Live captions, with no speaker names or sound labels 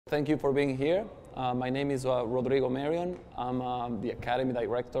thank you for being here. My name is Rodrigo Marion. I'm the Academy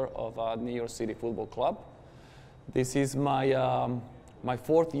Director of New York City Football Club. This is my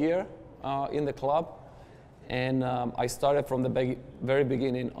fourth year in the club, and I started from the very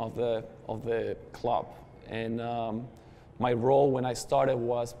beginning of the club. And my role when I started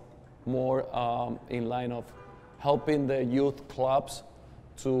was more in line of helping the youth clubs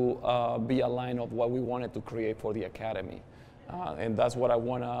to be a line of what we wanted to create for the academy. And that's what I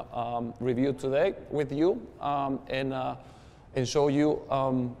want to review today with you and show you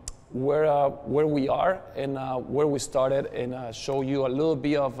where we are and where we started, and show you a little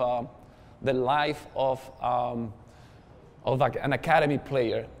bit of the life of an academy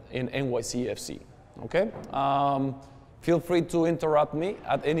player in NYCFC. Okay? Feel free to interrupt me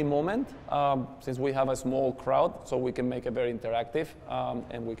at any moment, since we have a small crowd, so we can make it very interactive,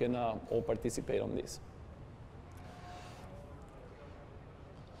 and we can all participate on this.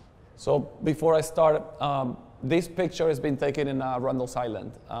 So before I start, this picture has been taken in Randall's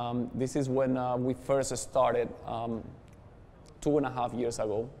Island. This is when we first started 2.5 years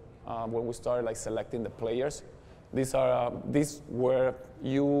ago, when we started selecting the players. These were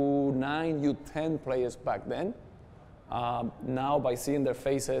U9, U10 players back then. Now, by seeing their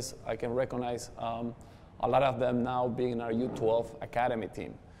faces, I can recognize a lot of them now being in our U12 academy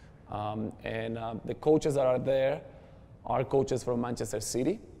team. And the coaches that are there are coaches from Manchester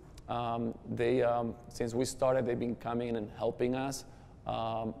City. Since we started, they've been coming and helping us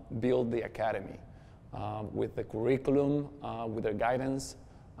build the academy with the curriculum, with their guidance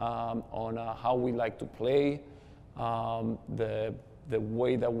on how we like to play, the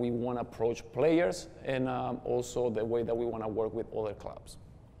way that we want to approach players, and also the way that we want to work with other clubs.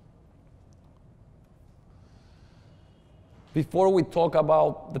 Before we talk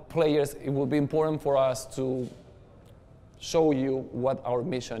about the players, it will be important for us to show you what our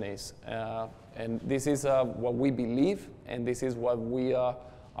mission is. And this is what we believe, and this is what we are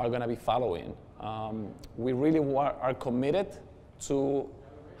going to be following. We really are committed to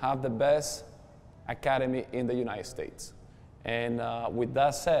have the best academy in the United States. And with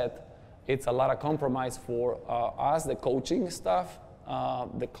that said, it's a lot of compromise for us, the coaching staff,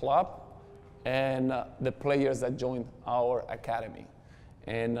 the club, and the players that join our academy.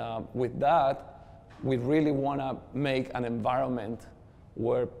 And with that, we really want to make an environment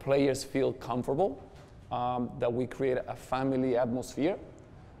where players feel comfortable, that we create a family atmosphere,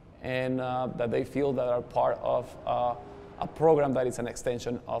 and that they feel that are part of a program that is an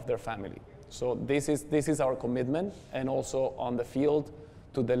extension of their family. So this is our commitment, and also on the field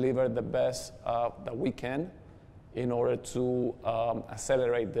to deliver the best that we can in order to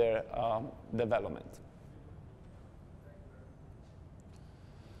accelerate their development.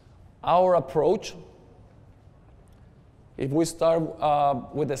 Our approach, if we start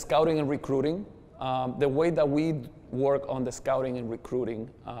with the scouting and recruiting, the way that we work on the scouting and recruiting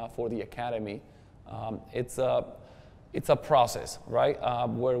for the academy, it's a process, right?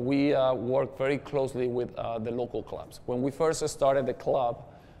 Where we work very closely with the local clubs. When we first started the club,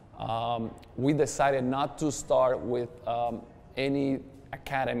 we decided not to start with any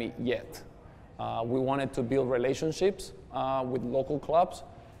academy yet. We wanted to build relationships with local clubs,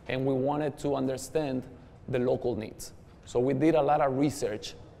 and we wanted to understand the local needs. So we did a lot of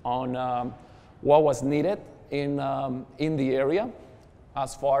research on what was needed in the area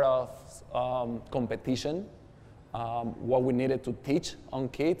as far as competition, what we needed to teach on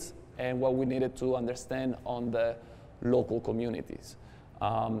kids, and what we needed to understand on the local communities.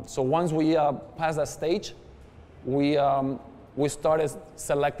 So once we passed that stage, we started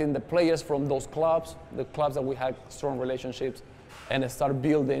selecting the players from those clubs, the clubs that we had strong relationships, and started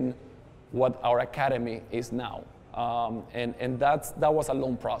building what our academy is now. And that was a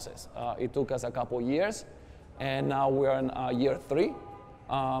long process. It took us a couple years, and now we're in year 3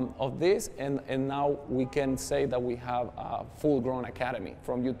 of this, and now we can say that we have a full-grown academy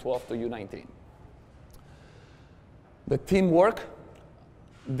from U12 to U19. The teamwork,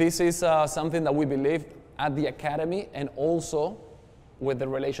 this is something that we believe at the academy, and also with the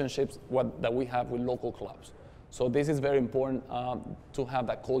relationships that we have with local clubs. So this is very important to have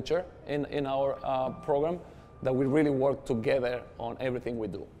that culture in our program, that we really work together on everything we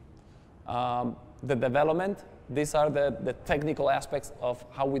do. The development, these are the technical aspects of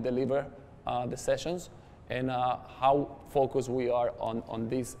how we deliver the sessions, and how focused we are on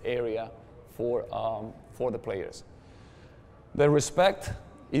this area for the players. The respect,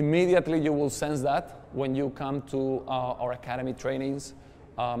 immediately you will sense that when you come to our academy trainings,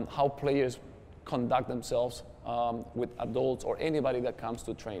 how players conduct themselves with adults or anybody that comes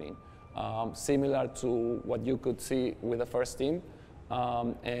to training. Similar to what you could see with the first team,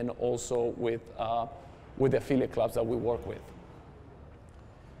 and also with the affiliate clubs that we work with.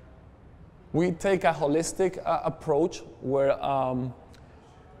 We take a holistic approach where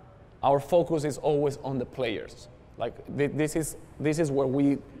our focus is always on the players. Like this is where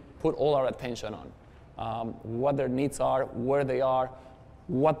we put all our attention on, what their needs are, where they are,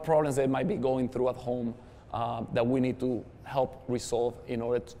 what problems they might be going through at home that we need to help resolve in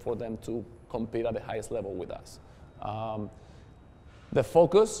order for them to compete at the highest level with us. The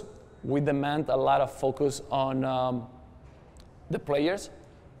focus, we demand a lot of focus on the players,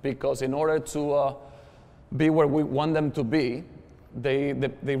 because in order to be where we want them to be, they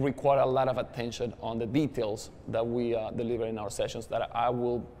require a lot of attention on the details that we deliver in our sessions, that I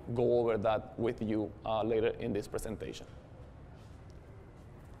will go over that with you later in this presentation.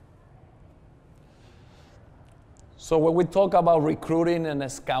 So when we talk about recruiting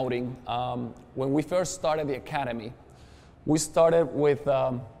and scouting, when we first started the academy, we started with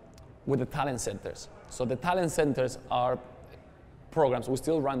the talent centers. So the talent centers are programs, we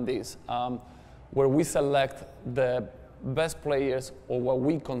still run these, where we select the best players, or what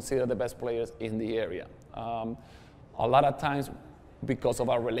we consider the best players in the area. A lot of times, because of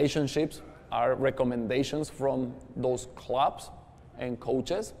our relationships, our recommendations from those clubs and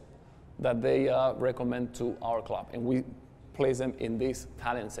coaches that they recommend to our club, and we place them in these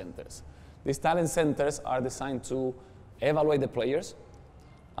talent centers. These talent centers are designed to evaluate the players,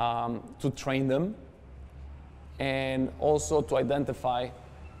 to train them, and also to identify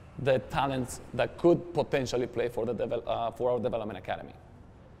the talents that could potentially play for our development academy.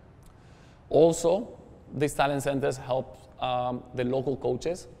 Also, these talent centers help the local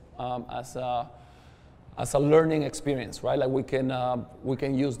coaches as a learning experience, right? Like we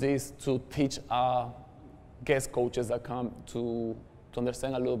can use this to teach guest coaches that come to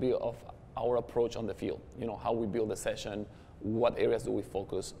understand a little bit of our approach on the field. You know, how we build a session, what areas do we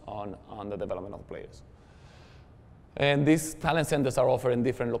focus on the development of the players. And these talent centers are offered in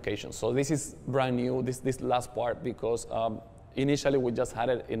different locations. So this is brand new, this last part, because initially we just had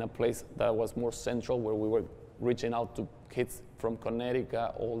it in a place that was more central, where we were reaching out to kids from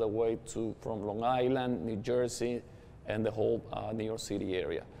Connecticut all the way from Long Island, New Jersey, and the whole New York City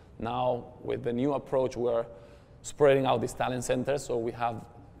area. Now, with the new approach, we're spreading out these talent centers. So we have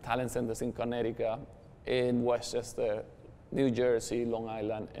talent centers in Connecticut, in Westchester, New Jersey, Long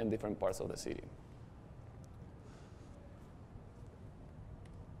Island, and different parts of the city.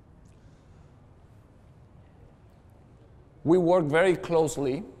 We work very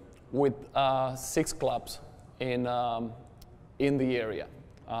closely with 6 clubs in the area.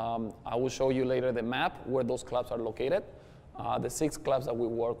 I will show you later the map where those clubs are located. The 6 clubs that we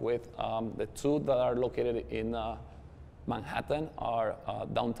work with, the 2 that are located in Manhattan are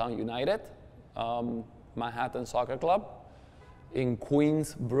Downtown United, Manhattan Soccer Club. In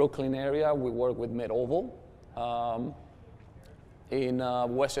Queens, Brooklyn area, we work with Mid-Oval. In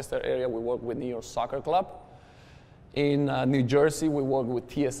Westchester area, we work with New York Soccer Club. In New Jersey, we work with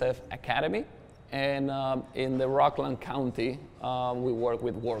TSF Academy. And in the Rockland County, we work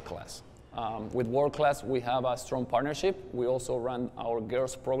with World Class. With World Class, we have a strong partnership. We also run our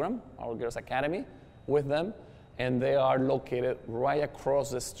girls program, our girls academy with them. And they are located right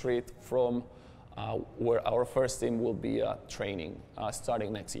across the street from where our first team will be training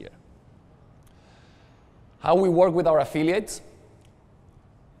starting next year. How we work with our affiliates,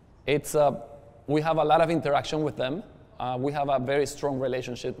 we have a lot of interaction with them. We have a very strong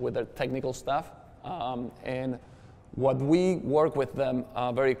relationship with their technical staff. And what we work with them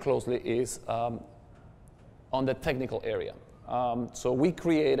very closely is on the technical area. So we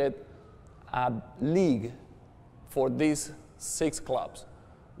created a league for these 6 clubs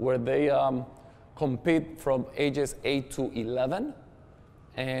where they compete from ages 8 to 11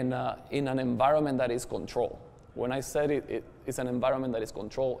 and in an environment that is controlled. When I said it's an environment that is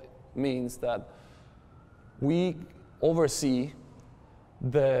controlled, it means that we oversee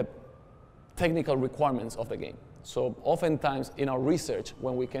the technical requirements of the game. So oftentimes in our research,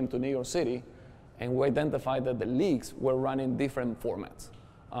 when we came to New York City, and we identified that the leagues were running different formats.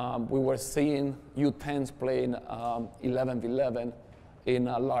 We were seeing U10s playing 11v11 in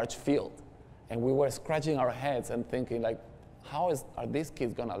a large field. And we were scratching our heads and thinking, like, are these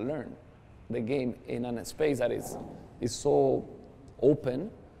kids gonna learn the game in a space that is so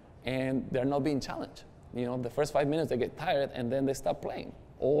open and they're not being challenged? You know, the first 5 minutes they get tired and then they stop playing.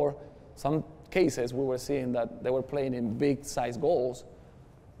 Or some cases we were seeing that they were playing in big size goals.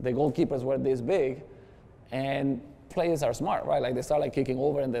 The goalkeepers were this big, and players are smart, right? Like they start like kicking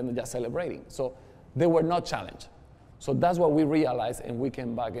over and then just celebrating. So they were not challenged. So that's what we realized, and we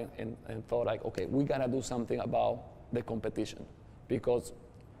came back and thought like, okay, we gotta do something about the competition, because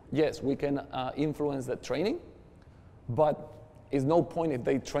yes, we can influence the training, but it's no point if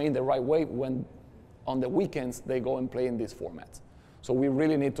they train the right way when on the weekends they go and play in these formats. So we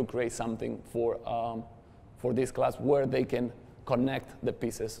really need to create something for this class where they can connect the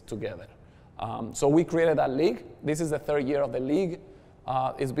pieces together. So we created that league. This is the 3rd year of the league.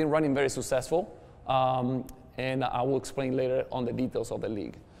 It's been running very successful, and I will explain later on the details of the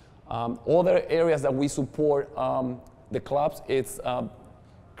league. Other areas that we support the clubs, it's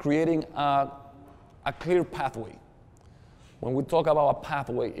creating a clear pathway. When we talk about a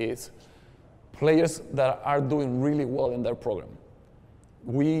pathway, it's players that are doing really well in their program.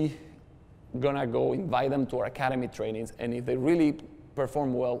 We gonna go invite them to our academy trainings, and if they really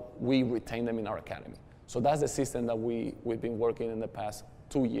perform well, we retain them in our academy. So that's the system that we've been working in the past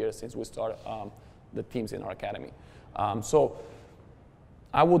 2 years since we started the teams in our academy. So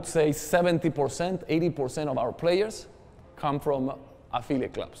I would say 70%, 80% of our players come from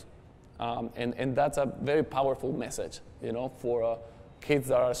affiliate clubs. And that's a very powerful message, you know, for kids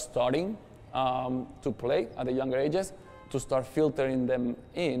that are starting to play at the younger ages, to start filtering them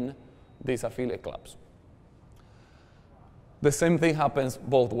in these affiliate clubs. The same thing happens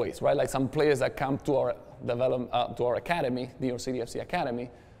both ways, right? Like some players that come to our to our academy, the NYCFC Academy,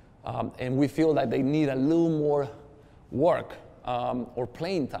 and we feel that they need a little more work or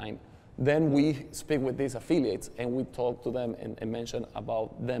playing time. Then we speak with these affiliates and we talk to them and mention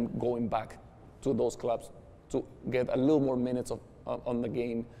about them going back to those clubs to get a little more minutes on the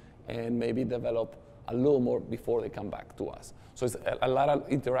game and maybe develop a little more before they come back to us. So it's a lot of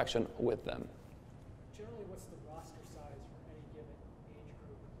interaction with them. Generally, what's the roster size for any given age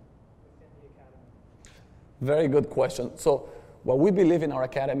group within the academy? Very good question. So what we believe in our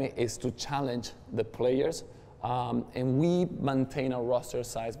academy is to challenge the players, and we maintain our roster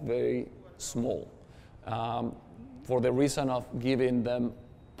size very small for the reason of giving them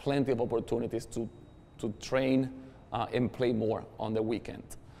plenty of opportunities to train and play more on the weekend.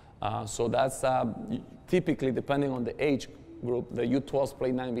 So that's typically, depending on the age group, the U12s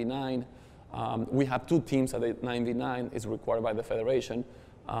play 9v9. We have 2 teams at the 9v9, is required by the federation.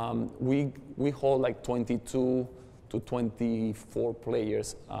 We hold like 22 to 24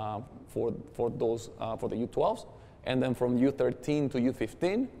 players for the U12s. And then from U13 to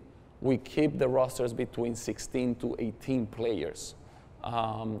U15, we keep the rosters between 16 to 18 players.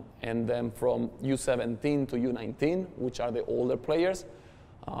 And then from U17 to U19, which are the older players,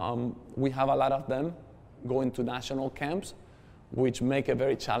 we have a lot of them going to national camps, which make it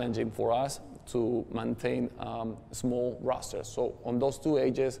very challenging for us to maintain small rosters. So on those 2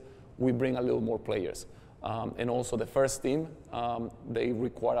 ages, we bring a little more players. And also the first team, they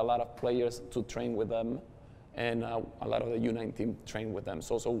require a lot of players to train with them, and a lot of the U19 train with them.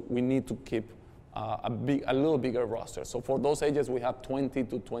 So we need to keep a little bigger roster. So for those ages, we have 20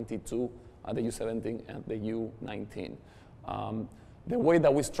 to 22 at the U17 and the U19. The way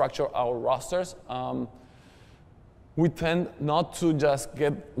that we structure our rosters, we tend not to just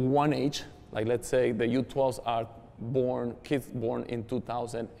get one age. Like let's say the U12s are kids born in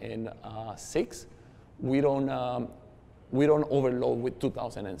 2006. We don't overload with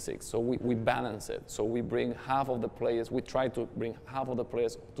 2006. So we balance it. So we bring half of the players. We try to bring half of the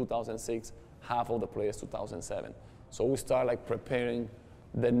players 2006, half of the players 2007. So we start like preparing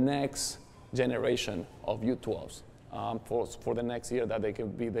the next generation of U12s for the next year, that they can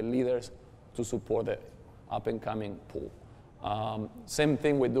be the leaders to support the up and coming pool. Same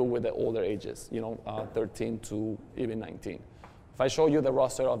thing we do with the older ages, 13 to even 19. If I show you the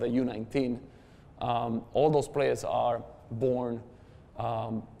roster of the U19, all those players are born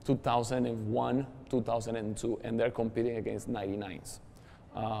 2001, 2002, and they're competing against 99s.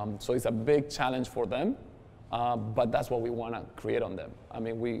 So it's a big challenge for them, but that's what we want to create on them. I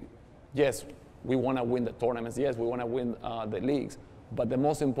mean, we want to win the tournaments. Yes, we want to win the leagues. But the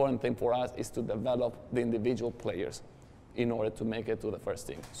most important thing for us is to develop the individual players in order to make it to the first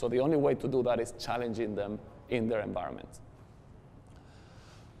team. So the only way to do that is challenging them in their environment.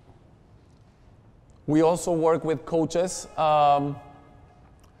 We also work with coaches by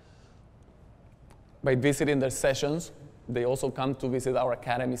visiting their sessions. They also come to visit our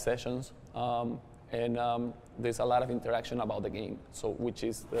academy sessions, and there's a lot of interaction about the game, so which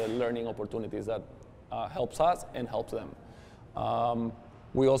is the learning opportunities that helps us and helps them.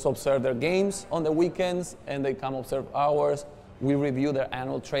 We also observe their games on the weekends, and they come observe ours. We review their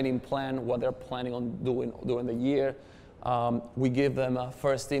annual training plan, what they're planning on doing during the year. We give them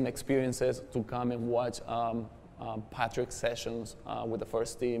first team experiences to come and watch Patrick's sessions with the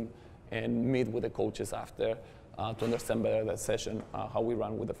first team and meet with the coaches after to understand better that session, how we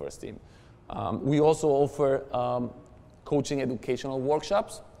run with the first team. We also offer coaching educational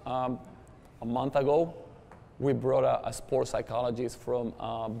workshops. A month ago, we brought a sports psychologist from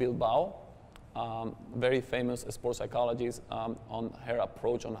Bilbao, very famous sports psychologist, on her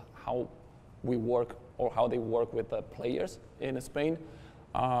approach on how we work or how they work with the players in Spain.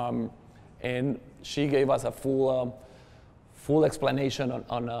 And she gave us a full explanation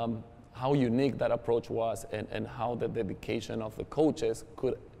on how unique that approach was and how the dedication of the coaches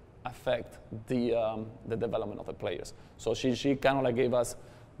could affect the development of the players. So she kind of like gave us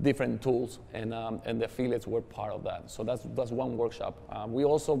different tools, and the affiliates were part of that. So that's one workshop. We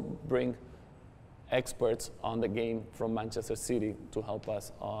also bring experts on the game from Manchester City to help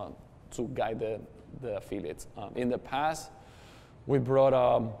us to guide the affiliates. In the past, we brought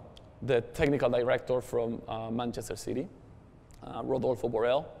the technical director from Manchester City, Rodolfo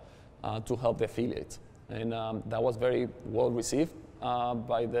Borrell, to help the affiliates. And that was very well received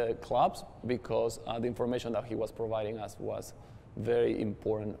by the clubs because the information that he was providing us was very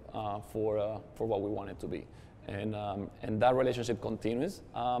important for what we wanted to be. And that relationship continues,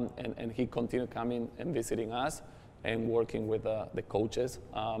 and he continued coming and visiting us and working with the coaches.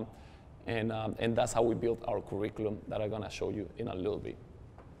 And that's how we built our curriculum that I'm going to show you in a little bit.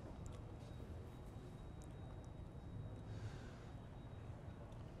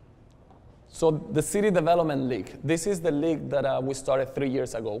 So the City Development League, this is the league that we started 3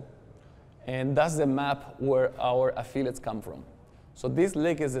 years ago. And that's the map where our affiliates come from. So this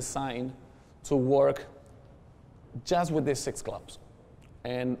league is designed to work just with these 6 clubs.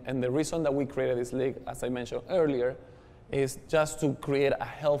 And the reason that we created this league, as I mentioned earlier, is just to create a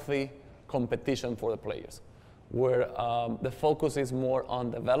healthy competition for the players, where the focus is more on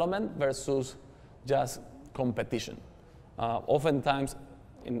development versus just competition. Oftentimes,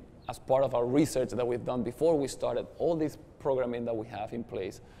 as part of our research that we've done before we started all this programming that we have in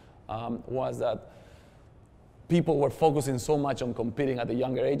place, was that people were focusing so much on competing at the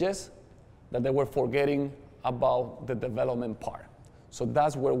younger ages that they were forgetting about the development part. So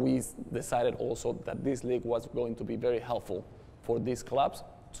that's where we decided also that this league was going to be very helpful for these clubs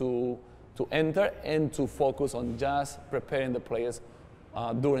to enter and to focus on just preparing the players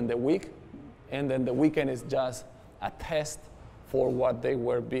during the week. And then the weekend is just a test for what they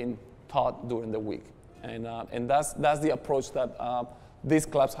were being taught during the week. And that's the approach that these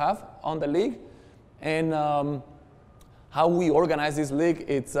clubs have on the league. And how we organize this league,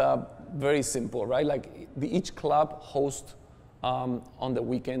 it's very simple, right? Like each club hosts on the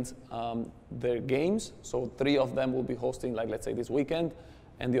weekends their games. So 3 of them will be hosting, like let's say this weekend,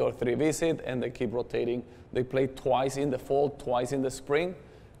 and the other 3 visit, and they keep rotating. They play twice in the fall, twice in the spring.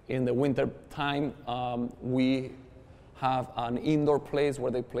 In the winter time, we have an indoor place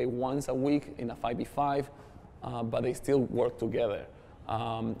where they play once a week in a 5v5, but they still work together.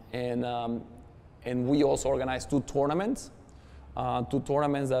 And we also organize 2 tournaments,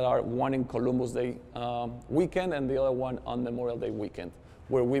 that are one in Columbus Day weekend and the other one on Memorial Day weekend,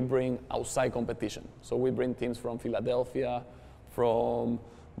 where we bring outside competition. So we bring teams from Philadelphia, from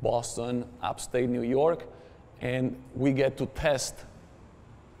Boston, upstate New York, and we get to test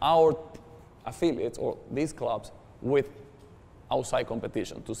our affiliates or these clubs with outside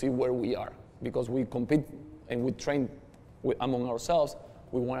competition to see where we are, because we compete and we train among ourselves.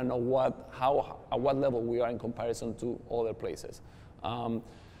 We want to know at what level we are in comparison to other places.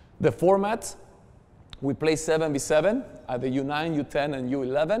 The formats, we play 7v7 at the U9, U10, and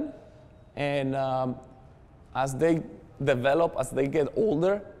U11. And as they develop, as they get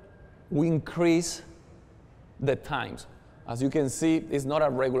older, we increase the times. As you can see, it's not a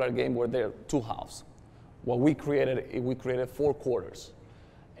regular game where there are 2 halves. What we created 4 quarters.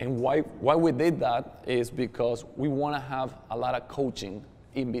 And why we did that is because we want to have a lot of coaching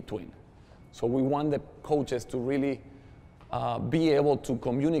in between. So we want the coaches to really be able to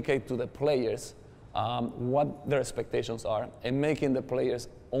communicate to the players what their expectations are, and making the players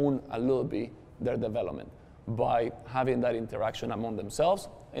own a little bit their development by having that interaction among themselves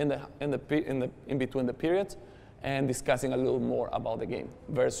in between the periods, and discussing a little more about the game,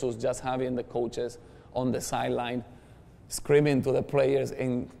 versus just having the coaches on the sideline screaming to the players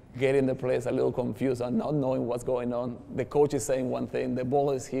and getting the players a little confused and not knowing what's going on. The coach is saying one thing, the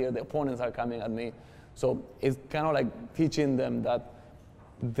ball is here, the opponents are coming at me. So it's kind of like teaching them that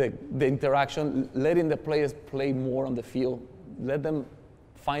the interaction, letting the players play more on the field, let them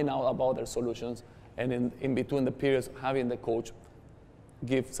find out about their solutions, and in between the periods, having the coach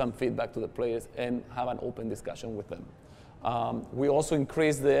give some feedback to the players and have an open discussion with them. We also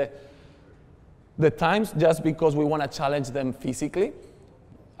increase the times just because we want to challenge them physically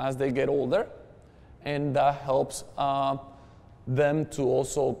as they get older, and that helps them to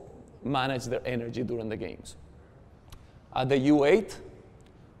also manage their energy during the games. At the U8,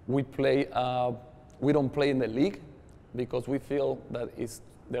 we don't play in the league because we feel that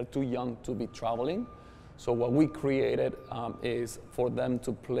they're too young to be traveling. So what we created is for them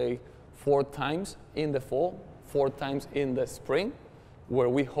to play 4 times in the fall, 4 times in the spring, where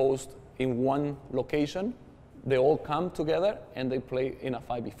we host in one location. They all come together and they play in a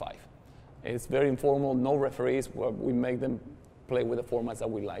 5v5. It's very informal, no referees, where we make them play with the formats that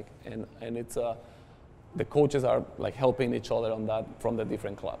we like. And it's the coaches are like helping each other on that from the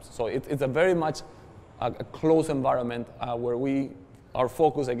different clubs. So it's a very much a close environment where our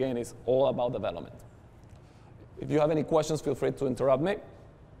focus again is all about development. If you have any questions, feel free to interrupt me. Just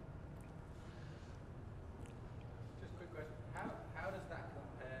a quick question. How does that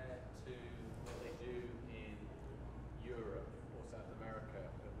compare to what they do in Europe or South America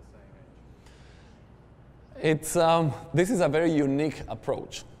at the same age? This is a very unique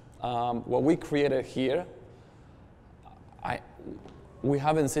approach. What we created here, we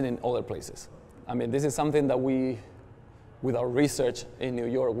haven't seen in other places. I mean, this is something that with our research in New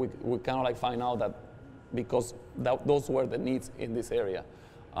York, we kind of like find out that because those were the needs in this area.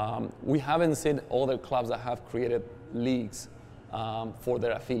 We haven't seen other clubs that have created leagues for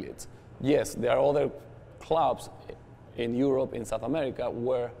their affiliates. Yes, there are other clubs in Europe, in South America,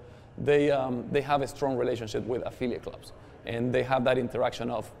 where they have a strong relationship with affiliate clubs. And they have that interaction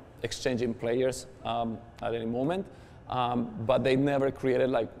of exchanging players at any moment. But they never created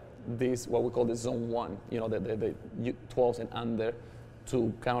like this, what we call the zone 1, the 12s and under,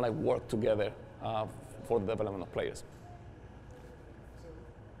 to kind of like work together for the development of players.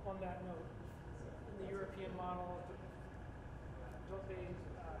 So on that note, in the European model, don't they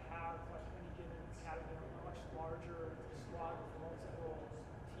have like any given academy a much larger squad with multiple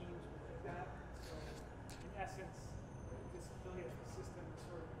teams within that? So in essence, this affiliate system is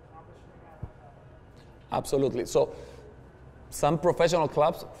sort of accomplishing that. Absolutely. So some professional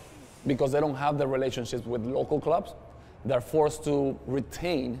clubs, because they don't have the relationships with local clubs, they're forced to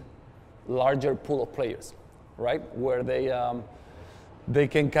retain larger pool of players, right? Where they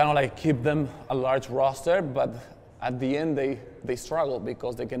can kind of like keep them a large roster, but at the end they struggle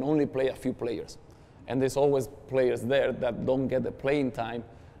because they can only play a few players. And there's always players there that don't get the playing time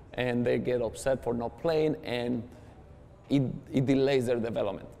and they get upset for not playing, and it delays their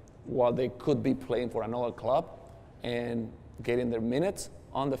development. While they could be playing for another club and getting their minutes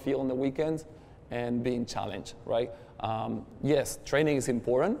on the field on the weekends and being challenged, right? Yes, training is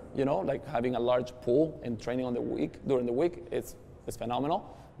important, like having a large pool and training during the week is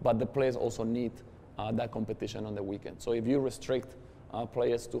phenomenal, but the players also need that competition on the weekend. So if you restrict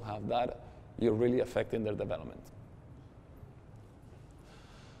players to have that, you're really affecting their development.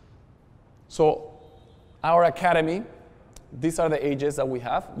 So our academy, these are the ages that we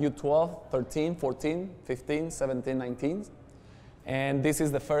have: U12, 13, 14, 15, 17, 19. And this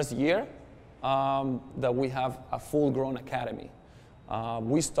is the first year that we have a full-grown academy.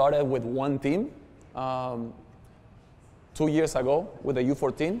 We started with one team 2 years ago with the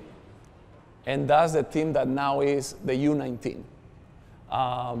U14, and that's the team that now is the U19.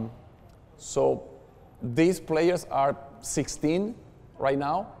 So these players are 16 right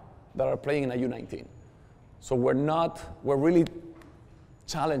now that are playing in a U19. So we're really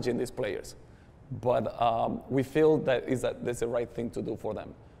challenging these players, but we feel that that's the right thing to do for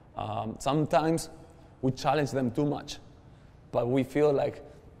them. Sometimes we challenge them too much, but we feel like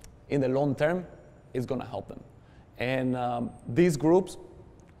in the long term, it's going to help them. And these groups,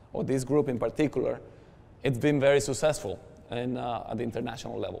 or this group in particular, it's been very successful at the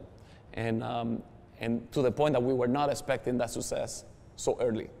international level. And to the point that we were not expecting that success so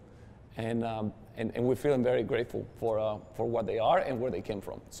early. And we're feeling very grateful for what they are and where they came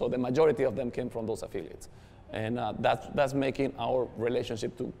from. So the majority of them came from those affiliates. And that's making our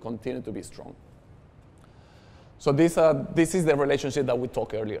relationship to continue to be strong. So this is the relationship that we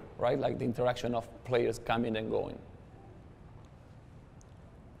talked earlier, right? Like the interaction of players coming and going.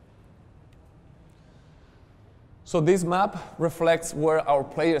 So this map reflects where our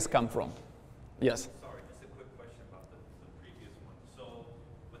players come from. Yes? Sorry, just a quick question about the previous one. So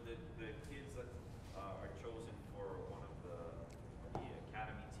when the kids that are chosen for one of the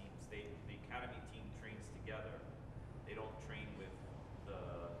academy teams, the academy team trains together. They don't train with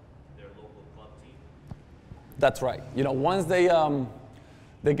their local club team? That's right. Once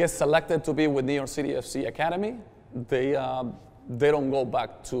they get selected to be with New York City FC Academy, they don't go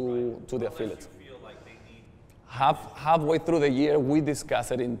back to the affiliates. You feel like they need... Halfway through the year, we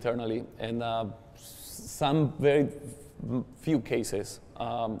discuss it internally, and some very few cases,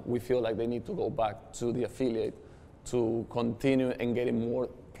 we feel like they need to go back to the affiliate to continue and getting more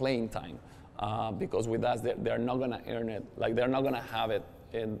playing time. because with us, they're not going to earn it. Like, they're not going to have it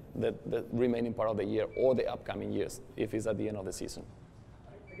in the remaining part of the year or the upcoming years if it's at the end of the season.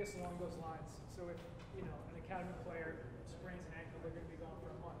 I guess along those lines, so if an academy player sprains an ankle, they're going to be gone for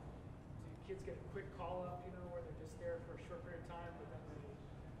a month. Do kids get a quick call up, where they're just there for a short period of time, but then they get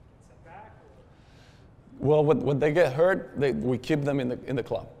sent back? Well, when they get hurt, we keep them in the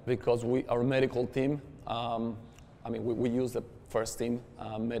club because our medical team. We use the first team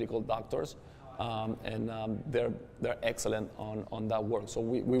medical doctors, and they're excellent on that work. So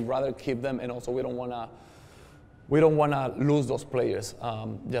we rather keep them, and also we don't want to lose those players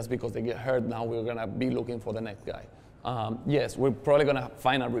just because they get hurt. Now we're gonna be looking for the next guy. Yes, we're probably gonna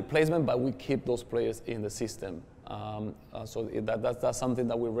find a replacement, but we keep those players in the system. So that's something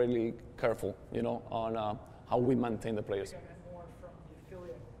that we're really careful, on how we maintain the players. I meant more from the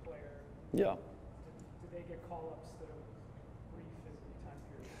affiliate player. Yeah. Do they get call-ups that are brief as the time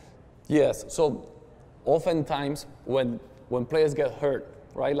period? Yes. So oftentimes when players get hurt,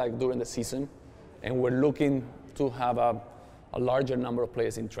 right, like during the season, and we're looking to have a larger number of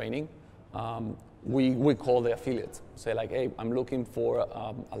players in training, we call the affiliates. Say like, hey, I'm looking for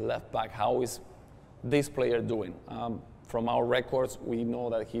a left back. How is this player doing? From our records, we know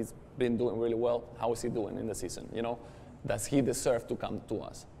that he's been doing really well. How is he doing in the season? Does he deserve to come to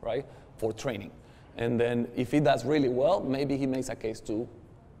us, right, for training? And then if he does really well, maybe he makes a case to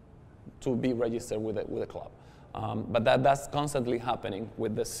be registered with the club. But that's constantly happening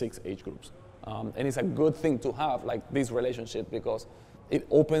with the 6 age groups. And it's a good thing to have, like, this relationship, because it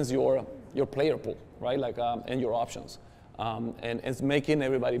opens your player pool, right, like, and your options. And it's making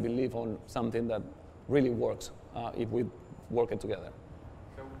everybody believe on something that really works if we work it together.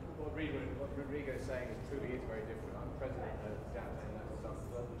 So what Rodrigo is saying is truly is very different. I'm president of Downtown Leicester Soccer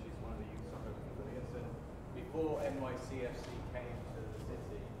Club, which is one of the youth soccer affiliates. And before NYCFC came to the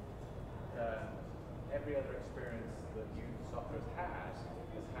city, every other experience that youth soccer has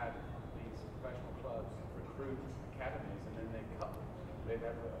had these professional clubs recruit academies, and then they cut them. They'd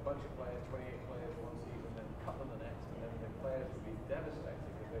have a bunch of players, 28 players one season, then cut them the next, and then the players would be devastated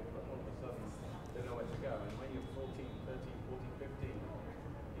because they all of a sudden they know where to go. And when you're 14, 13, 14, 15,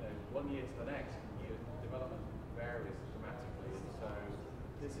 1 year to the next, your development varies dramatically. So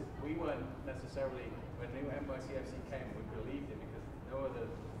we weren't necessarily, when new NYCFC came, we believed it because no other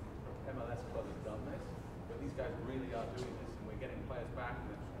MLS club has done this. But these guys really are doing this, and we're getting players back,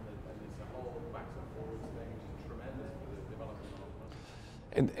 and it's a whole backs and forwards thing, which is tremendous for the development of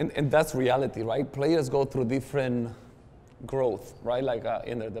the And that's reality, right? Players go through different growth, right, like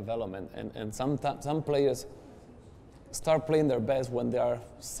in their development. And sometimes some players start playing their best when they are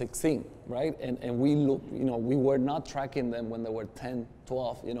 16, right? And we look, we were not tracking them when they were 10,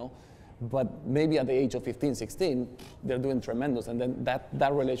 12, but maybe at the age of 15, 16, they're doing tremendous. And then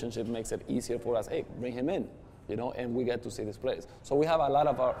that relationship makes it easier for us. Hey, bring him in, and we get to see these players. So we have a lot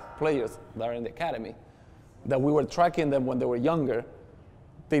of our players that are in the academy that we were tracking them when they were younger.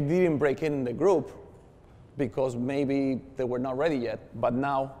 They didn't break in the group because maybe they were not ready yet, but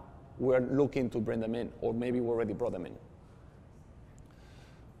now we're looking to bring them in, or maybe we already brought them in.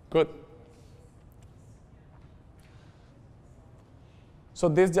 Good. So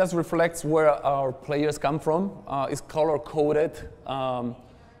this just reflects where our players come from. It's color-coded.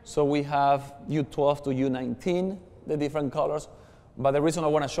 So we have U12 to U19, the different colors. But the reason I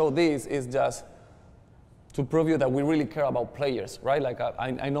want to show this is just to prove you that we really care about players, right? Like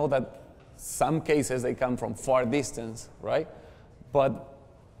I know that some cases they come from far distance, right? But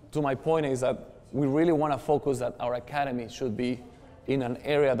to my point is that we really want to focus that our academy should be in an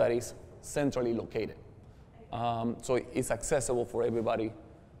area that is centrally located. So it's accessible for everybody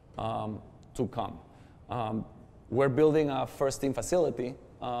to come. We're building a first team facility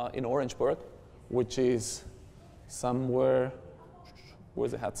in Orangeburg, which is somewhere,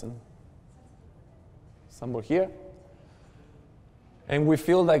 where's the Hudson? Somewhere here. And we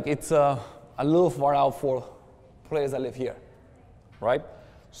feel like it's a little far out for players that live here, right?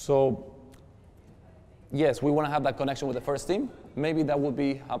 So yes, we want to have that connection with the first team. Maybe that would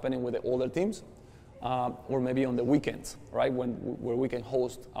be happening with the older teams, or maybe on the weekends, right? Where we can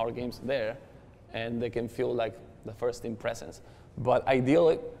host our games there, and they can feel like the first team presence. But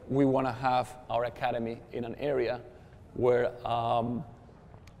ideally, we want to have our academy in an area where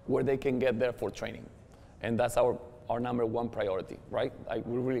they can get there for training, and that's our number one priority, right?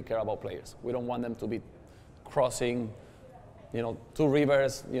 We really care about players. We don't want them to be crossing, 2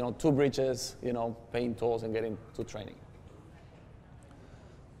 rivers, 2 bridges, paying tolls and getting to training.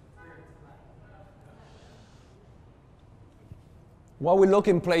 While we look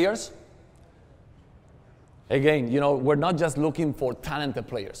in players, again, we're not just looking for talented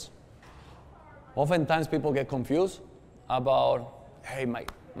players. Oftentimes people get confused about, hey,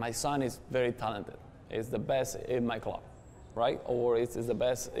 my son is very talented. He's the best in my club, right? Or is the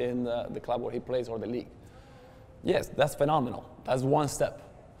best in the club where he plays or the league. Yes, that's phenomenal. That's one step.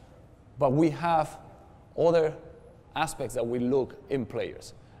 But we have other aspects that we look in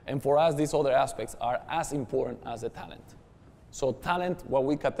players. And for us, these other aspects are as important as the talent. So talent, what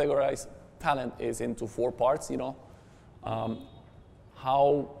we categorize talent is into 4 parts,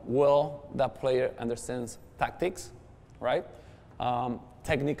 how well that player understands tactics, right?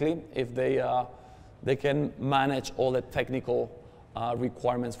 Technically, if they can manage all the technical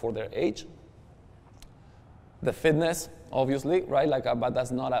requirements for their age. The fitness, obviously, right? But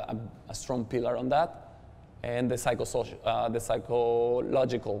that's not a strong pillar on that. And the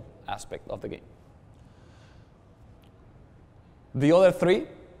psychological aspect of the game. The other 3,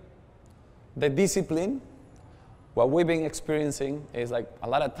 the discipline. What we've been experiencing is like a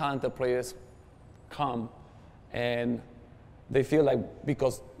lot of talented players come and they feel like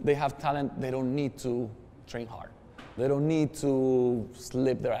because they have talent, they don't need to train hard. They don't need to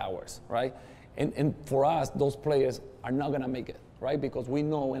slip their hours, right? And for us, those players are not going to make it, right? Because we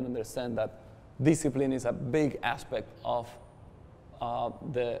know and understand that discipline is a big aspect of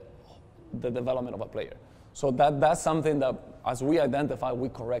the development of a player. So that's something that, as we identify, we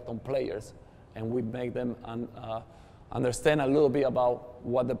correct on players, and we make them understand a little bit about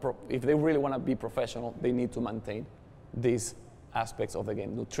if they really want to be professional, they need to maintain these aspects of the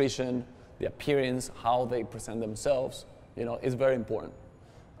game. Nutrition, the appearance, how they present themselves, is very important.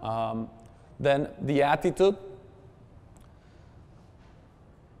 Then the attitude,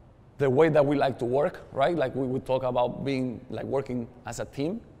 the way that we like to work, right? Like we would talk about being like working as a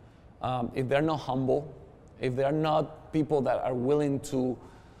team. If they're not humble, if they're not people that are willing to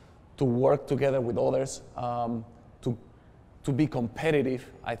work together with others, to be competitive,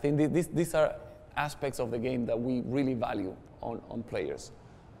 I think these are aspects of the game that we really value on players.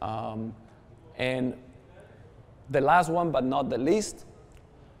 And the last one, but not the least,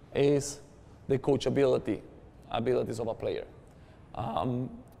 is the coachability abilities of a player.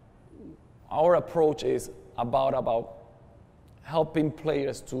 Our approach is about helping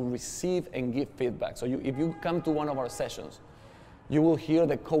players to receive and give feedback. So if you come to one of our sessions, you will hear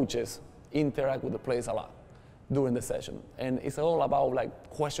the coaches interact with the players a lot during the session. And it's all about like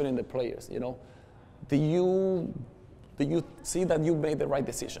questioning the players, Do you see that you made the right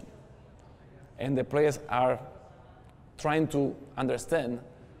decision? And the players are trying to understand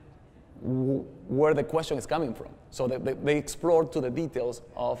where the question is coming from. So they explore to the details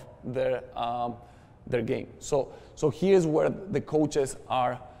of their game. So here's where the coaches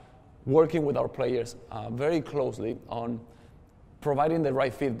are working with our players very closely on providing the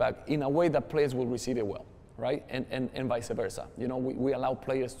right feedback in a way that players will receive it well, right? And vice versa. We allow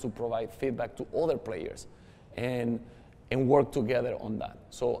players to provide feedback to other players and work together on that.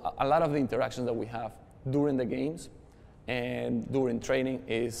 So a lot of the interactions that we have during the games and during training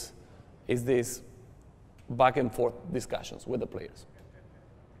is this back and forth discussions with the players.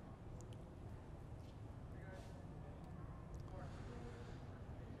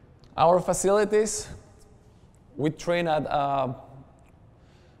 Our facilities, we train at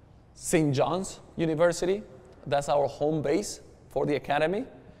St. John's University. That's our home base for the academy.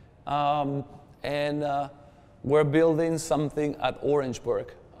 And we're building something at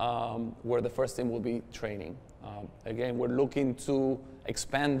Orangeburg, where the first team will be training. Again, we're looking to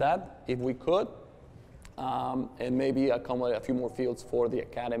expand that if we could, and maybe accommodate a few more fields for the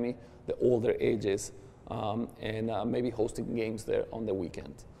academy, the older ages, and maybe hosting games there on the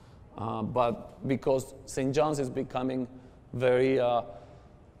weekend. But because St. John's is becoming very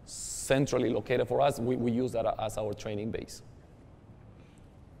centrally located for us, we use that as our training base.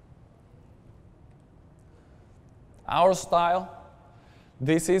 Our style,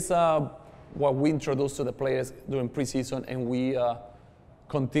 this is what we introduced to the players during preseason, and we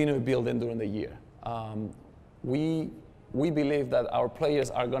continue building during the year. We believe that our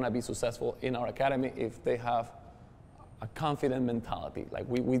players are going to be successful in our academy if they have a confident mentality. Like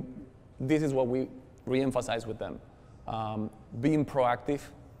this is what we re-emphasize with them. Being proactive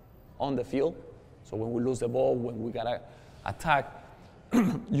on the field. So when we lose the ball, when we gotta attack,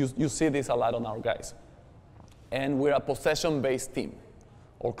 you see this a lot on our guys. And we're a possession-based team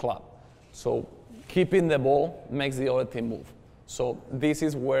or club. So keeping the ball makes the other team move. So this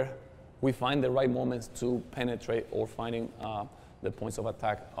is where we find the right moments to penetrate or finding the points of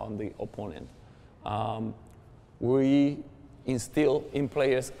attack on the opponent. We instill in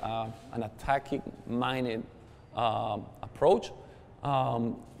players an attacking-minded approach.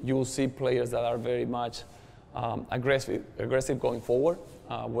 You will see players that are very much aggressive going forward.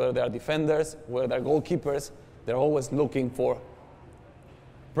 whether they are defenders, whether they're goalkeepers, they're always looking for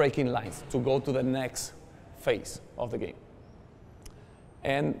breaking lines to go to the next phase of the game.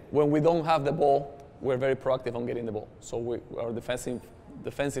 And when we don't have the ball, we're very proactive on getting the ball. So our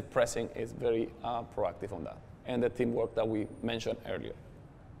defensive pressing is very proactive on that, and the teamwork that we mentioned earlier.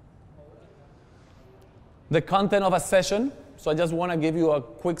 The content of a session. So I just want to give you a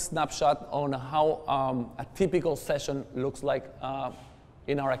quick snapshot on how a typical session looks like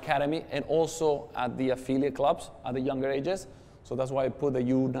in our academy and also at the affiliate clubs at the younger ages. So that's why I put the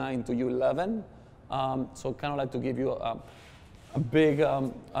U9 to U11. So kind of like to give you a big,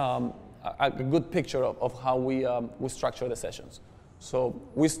 a good picture of how we structure the sessions. So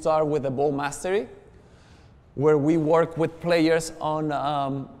we start with the ball mastery, where we work with players on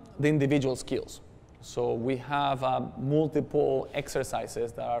the individual skills. So we have multiple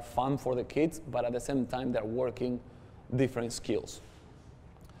exercises that are fun for the kids, but at the same time they're working different skills.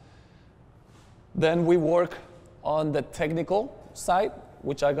 Then we work on the technical side,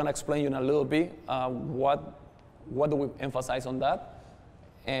 which I'm going to explain you in a little bit. What do we emphasize on that?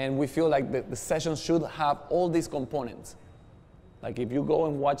 And we feel like the sessions should have all these components. Like if you go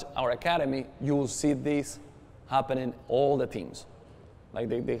and watch our academy, you will see this happen in all the teams. Like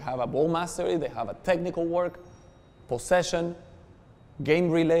they have a ball mastery, they have a technical work, possession,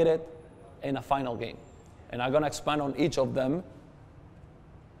 game related, and a final game. And I'm going to expand on each of them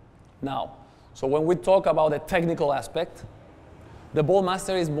now. So when we talk about the technical aspect, the ball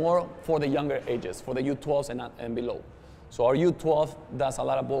mastery is more for the younger ages, for the U12s and below. So our U12 does a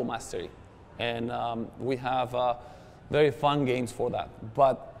lot of ball mastery, and we have very fun games for that.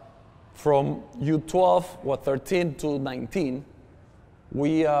 But from U12, 13 to 19,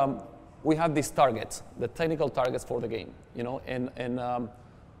 we have these targets, the technical targets for the game, you know, and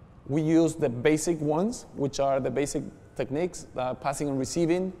we use the basic ones, which are the basic techniques, passing and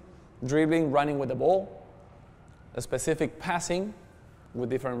receiving, dribbling, running with the ball, a specific passing with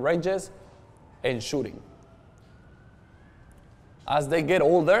different ranges, and shooting. As they get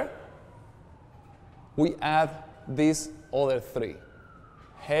older, we add these other three: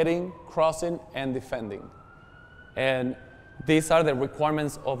 heading, crossing, and defending. And these are the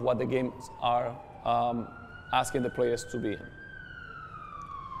requirements of what the games are asking the players to be in.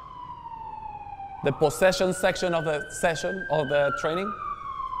 The possession section of the training,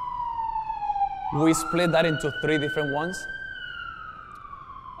 we split that into 3 different ones.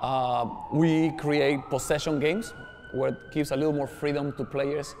 We create possession games where it gives a little more freedom to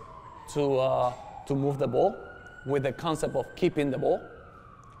players to move the ball with the concept of keeping the ball.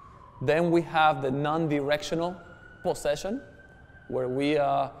 Then we have the non-directional possession, where we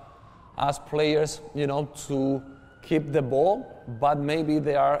ask players, you know, to keep the ball, but maybe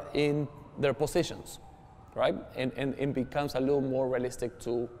they are in their positions, right? And it becomes a little more realistic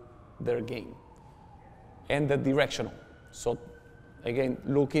to their game. And the directional. So again,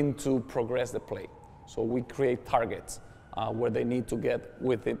 looking to progress the play. So we create targets where they need to get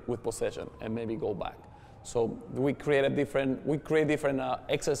with possession and maybe go back. So we create different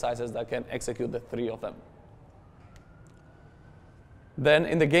exercises that can execute the 3 of them. Then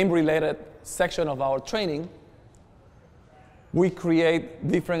in the game-related section of our training, we create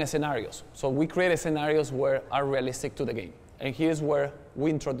different scenarios. So we create scenarios where are realistic to the game. And here's where we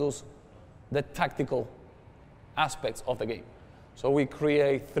introduce the tactical aspects of the game. So we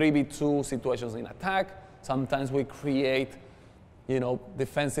create 3v2 situations in attack. Sometimes we create, you know,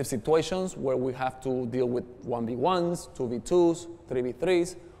 defensive situations where we have to deal with 1v1s, 2v2s,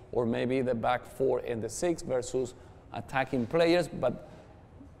 3v3s, or maybe the back 4 and the 6 versus attacking players, but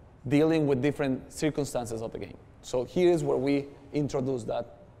dealing with different circumstances of the game. So here is where we introduce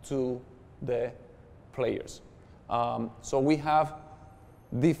that to the players. So we have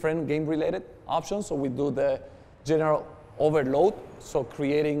different game-related options. So we do the general overload, so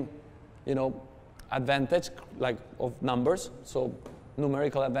creating, you know, advantage like of numbers, so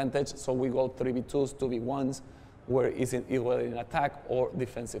numerical advantage. So we go 3v2s, 2v1s, where is it either in attack or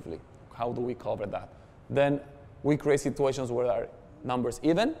defensively. How do we cover that? Then we create situations where our numbers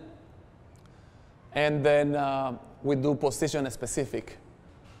even, and then we do position specific,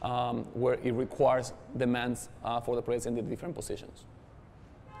 where it requires demands for the players in the different positions.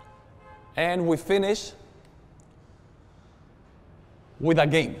 And we finish with a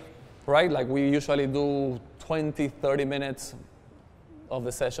game, right? Like we usually do 20, 30 minutes of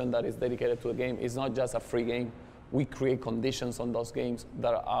the session that is dedicated to a game. It's not just a free game. We create conditions on those games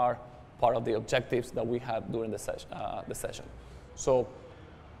that are part of the objectives that we have during the session. So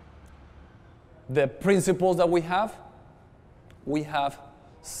the principles that we have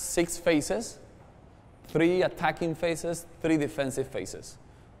 6 phases, 3 attacking phases, 3 defensive phases.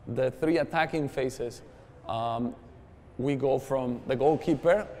 The 3 attacking phases, we go from the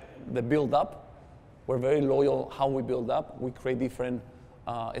goalkeeper, the build-up. We're very loyal how we build up. We create different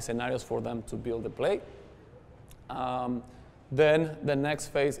scenarios for them to build the play. Then the next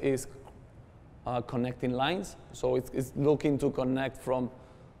phase is connecting lines. So it's looking to connect from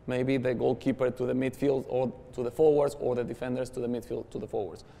maybe the goalkeeper to the midfield or to the forwards, or the defenders to the midfield to the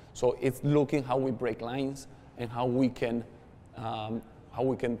forwards. So it's looking how we break lines and how we can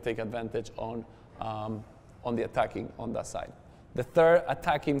take advantage on the attacking on that side. The third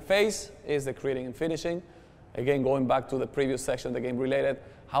attacking phase is the creating and finishing. Again, going back to the previous section, the game related,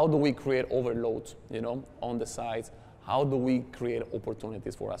 how do we create overloads, on the sides? How do we create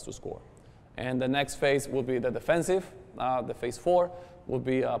opportunities for us to score? And the next phase will be the defensive. The phase 4 will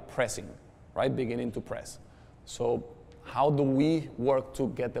be pressing, right? Beginning to press. So how do we work to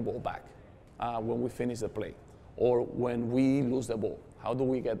get the ball back when we finish the play? Or when we lose the ball, how do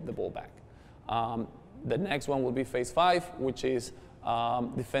we get the ball back? The next one will be phase 5, which is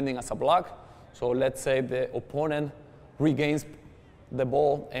defending as a block. So let's say the opponent regains the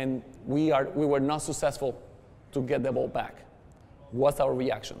ball and we were not successful to get the ball back. What's our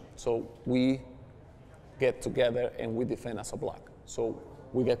reaction? So we get together and we defend as a block. So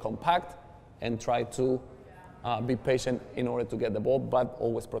we get compact and try to be patient in order to get the ball, but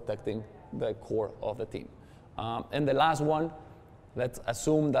always protecting the core of the team. And the last one, let's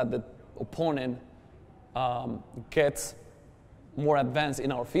assume that the opponent gets more advanced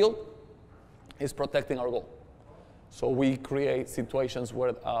in our field, is protecting our goal. So we create situations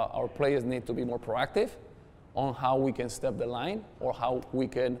where our players need to be more proactive on how we can step the line or how we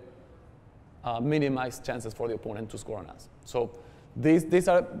can minimize chances for the opponent to score on us. So these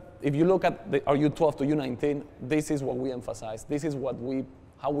are, if you look at our U12 to U19, this is what we emphasize. This is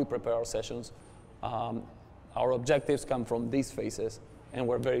how we prepare our sessions. Our objectives come from these phases, and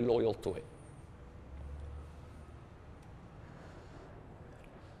we're very loyal to it.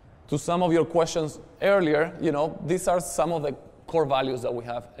 To some of your questions earlier, these are some of the core values that we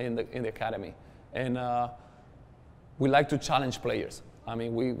have in the academy. And we like to challenge players. I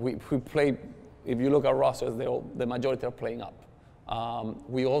mean, we play, if you look at rosters, the majority are playing up.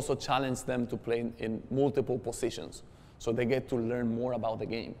 We also challenge them to play in multiple positions, so they get to learn more about the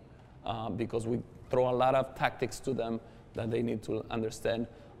game, because we throw a lot of tactics to them that they need to understand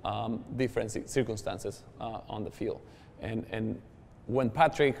different circumstances on the field. And when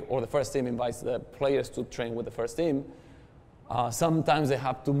Patrick or the first team invites the players to train with the first team, sometimes they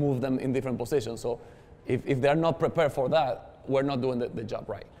have to move them in different positions. So if they're not prepared for that, we're not doing the job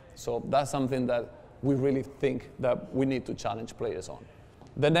right. So that's something that we really think that we need to challenge players on.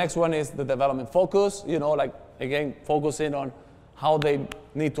 The next one is the development focus, again, focusing on how they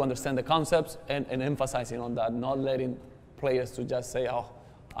need to understand the concepts and emphasizing on that, not letting players to just say, oh,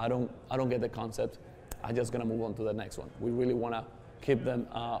 I don't get the concept, I'm just gonna move on to the next one. We really wanna keep them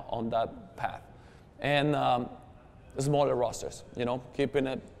on that path. And smaller rosters, keeping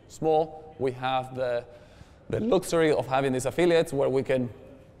it small. We have the luxury of having these affiliates where we can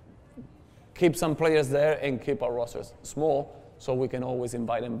keep some players there and keep our rosters small, so we can always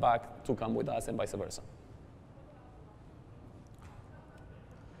invite them back to come with us and vice versa.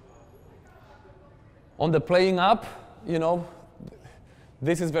 On the playing up,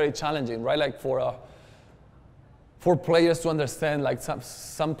 this is very challenging, right? Like for players to understand, like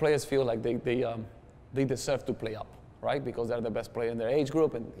some players feel like they deserve to play up, right? Because they're the best player in their age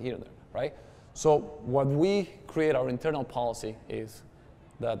group and here and there, right? So what we create, our internal policy, is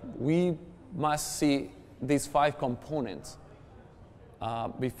that we must see these 5 components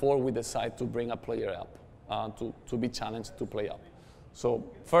before we decide to bring a player up, to be challenged to play up. So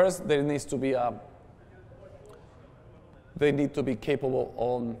first, there needs to be they need to be capable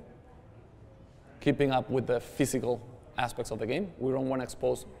of keeping up with the physical aspects of the game. We don't want to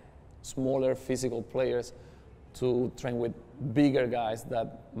expose smaller physical players to train with bigger guys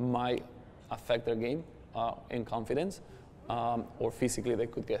that might affect their game in confidence, or physically they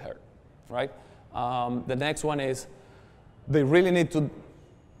could get hurt, right? The next one is they really need to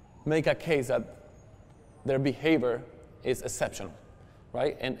make a case that their behavior is exceptional,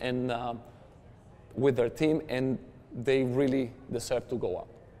 right? And with their team, and they really deserve to go up,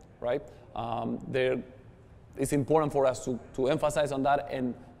 right? It's important for us to emphasize on that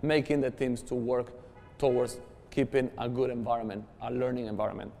and making the teams to work towards keeping a good environment, a learning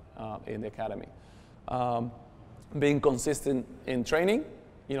environment in the academy. Being consistent in training,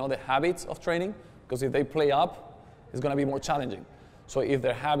 the habits of training, because if they play up, it's going to be more challenging. So if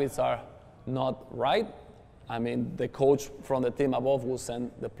their habits are not right, the coach from the team above will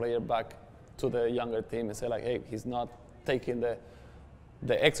send the player back to the younger team and say like, hey, he's not taking the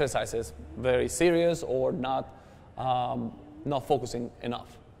exercises very serious or not focusing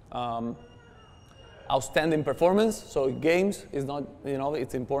enough. Outstanding performance, so games is not,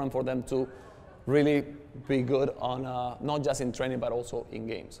 it's important for them to really be good on not just in training but also in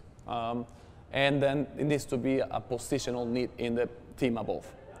games. And then it needs to be a positional need in the team above.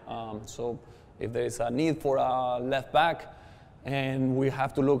 So if there is a need for a left back, and we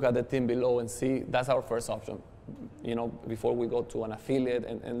have to look at the team below and see, that's our first option, before we go to an affiliate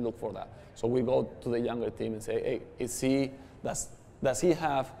and look for that. So we go to the younger team and say, hey, does he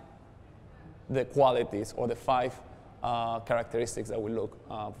have the qualities or the 5 characteristics that we look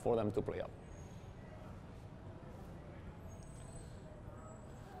for them to play up?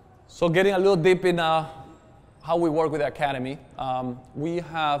 So getting a little deep in how we work with the academy, we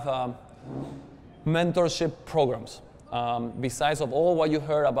have mentorship programs. Besides of all what you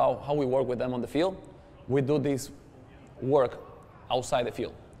heard about how we work with them on the field, we do this work outside the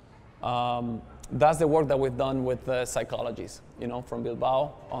field. That's the work that we've done with the psychologists, from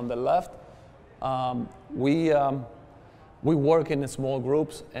Bilbao on the left. We work in small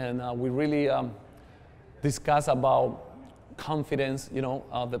groups, and we really discuss about confidence,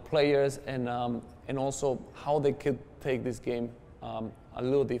 of the players, and also how they could take this game a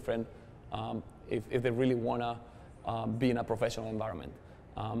little different if they really want to be in a professional environment.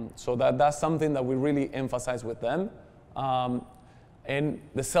 So that's something that we really emphasize with them. And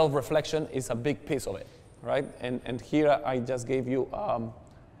the self-reflection is a big piece of it, right? And here I just gave you a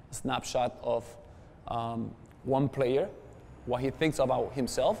snapshot of one player, what he thinks about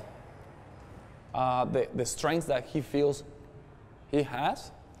himself, the strengths that he feels he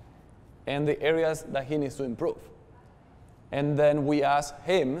has, and the areas that he needs to improve. And then we ask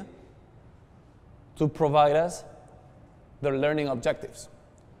him to provide us the learning objectives.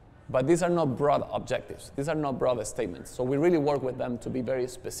 But these are not broad objectives. These are not broad statements. So we really work with them to be very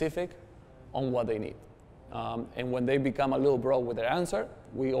specific on what they need. And when they become a little broad with their answer,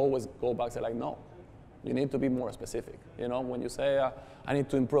 we always go back and say like, no, you need to be more specific. When you say, I need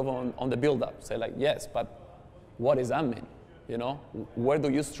to improve on the build-up, say like, yes, but what does that mean? Where do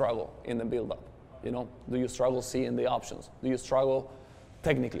you struggle in the build-up? Do you struggle seeing the options? Do you struggle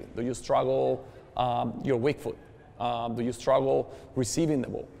technically? Do you struggle your weak foot? Do you struggle receiving the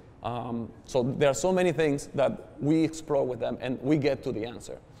ball? So there are so many things that we explore with them, and we get to the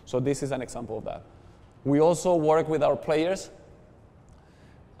answer. So this is an example of that. We also work with our players,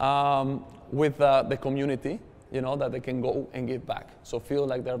 with the community, that they can go and give back. So feel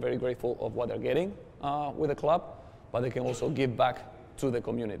like they're very grateful of what they're getting with the club, but they can also give back to the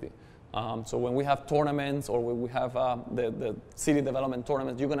community. So when we have tournaments, or when we have the city development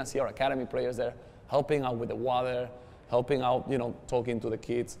tournaments, you're going to see our academy players there helping out with the water, helping out, talking to the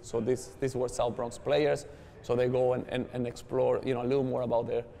kids. So these were South Bronx players. So they go and explore, a little more about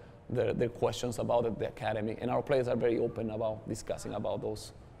their questions about the academy. And our players are very open about discussing about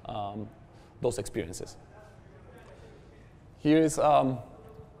those experiences. Here is a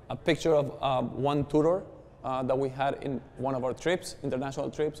picture of one tutor that we had in one of our trips, international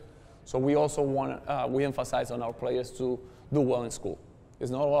trips. So we also we emphasize on our players to do well in school. It's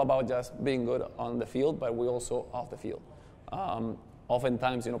not all about just being good on the field, but we also off the field.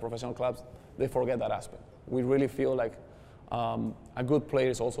 Oftentimes, professional clubs, they forget that aspect. We really feel like a good player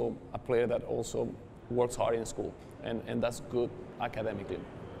is also a player that also works hard in school, and that's good academically.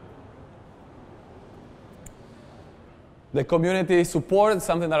 The community support is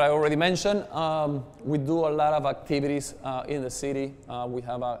something that I already mentioned. We do a lot of activities in the city. We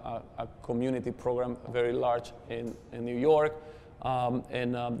have a community program very large in New York.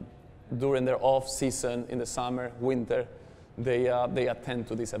 During their off season in the summer, winter, they attend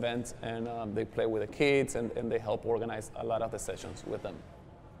to these events, and they play with the kids, and they help organize a lot of the sessions with them.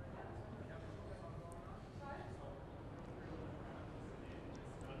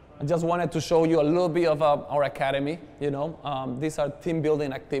 I just wanted to show you a little bit of our academy. These are team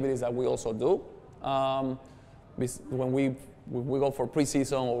building activities that we also do. When we go for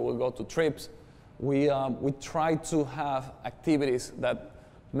preseason or we go to trips, we try to have activities that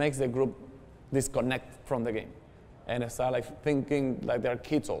makes the group disconnect from the game and start like thinking like they're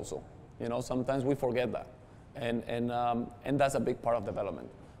kids also. Sometimes we forget that, and that's a big part of development.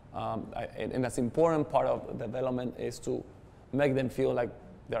 And that's important part of development is to make them feel like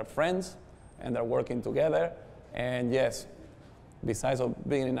they're friends and they're working together. And yes, besides of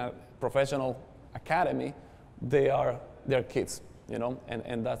being in a professional academy, they're kids,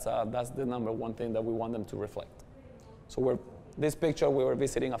 and that's the number one thing that we want them to reflect. So this picture, we were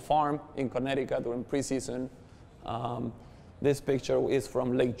visiting a farm in Connecticut during preseason. This picture is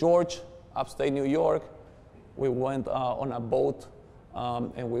from Lake George upstate New York. We went on a boat,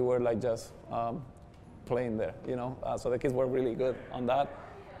 and we were like just playing there, you know. So the kids were really good on that.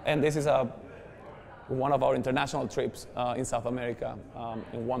 And this is one of our international trips in South America,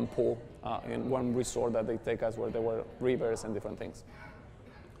 in one pool, in one resort that they take us where there were rivers and different things.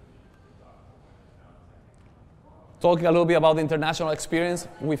 Talking a little bit about the international experience,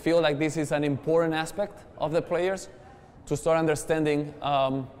 we feel like this is an important aspect of the players to start understanding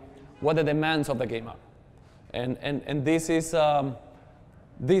what the demands of the game are. And this is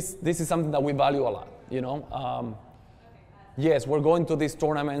something that we value a lot, you know. Yes, we're going to these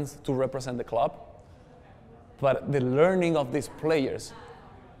tournaments to represent the club, but the learning of these players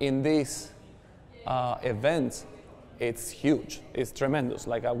in these events, it's huge, it's tremendous.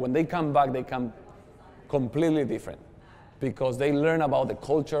 Like when they come back, they come completely different because they learn about the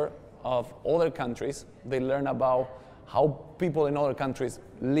culture of other countries. They learn about how people in other countries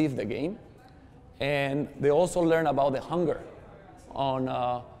live the game. And they also learn about the hunger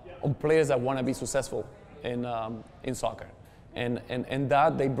on players that want to be successful in soccer. And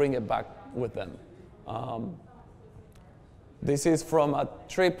that they bring it back with them. This is from a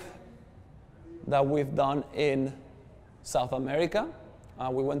trip that we've done in South America.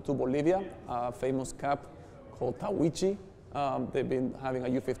 We went to Bolivia, a famous cup called Tawichi. They've been having a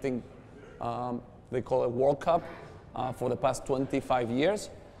U15, they call it World Cup, for the past 25 years.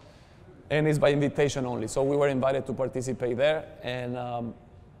 And it's by invitation only. So we were invited to participate there, and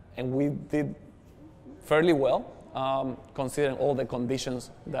we did fairly well, considering all the conditions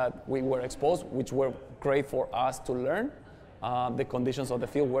that we were exposed, which were great for us to learn. The conditions of the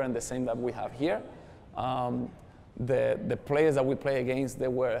field weren't the same that we have here. The players that we play against, they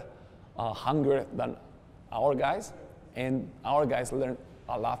were hungrier than our guys, and our guys learned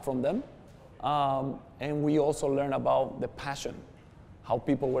a lot from them. And we also learned about the passion, how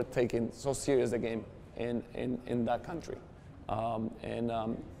people were taking so serious the game in that country.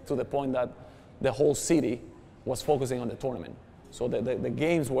 To the point that the whole city was focusing on the tournament. So the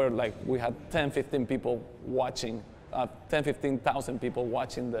games were like, we had 10, 15 people watching, 15,000 people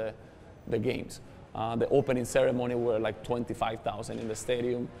watching the games. The opening ceremony were like 25,000 in the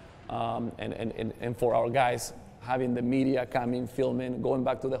stadium. And for our guys, having the media coming, filming, going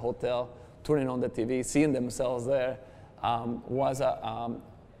back to the hotel, turning on the TV, seeing themselves there, was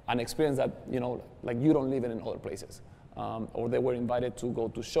an experience that, you know, like you don't live in other places. Or they were invited to go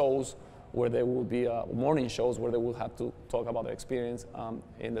to shows where there would be morning shows where they would have to talk about their experience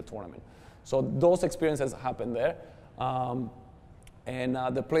in the tournament. So those experiences happened there. And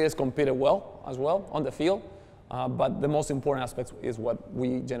the players competed well as well on the field. But the most important aspect is what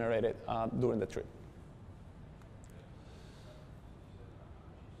we generated during the trip.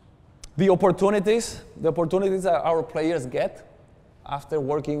 The opportunities that our players get after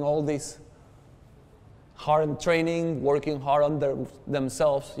working all this hard in training, working hard on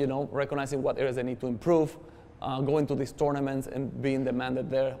themselves, you know, recognizing what areas they need to improve, going to these tournaments and being demanded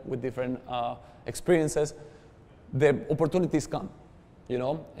there with different experiences, the opportunities come, you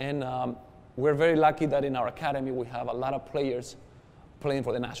know, and we're very lucky that in our academy we have a lot of players playing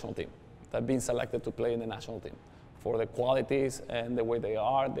for the national team that have been selected to play in the national team for the qualities and the way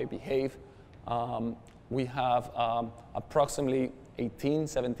they behave. We have approximately 18,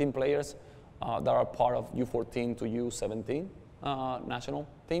 17 players that are part of U14 to U17 national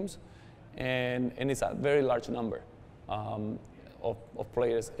teams, and it's a very large number of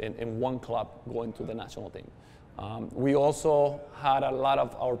players in one club going to the national team. We also had a lot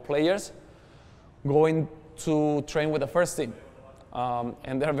of our players going to train with the first team,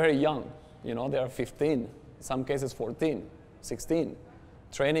 and they're very young, you know, they are 15, in some cases 14, 16,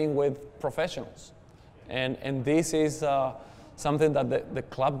 training with professionals. And this is something that the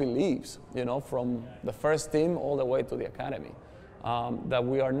club believes, you know, from the first team all the way to the academy, that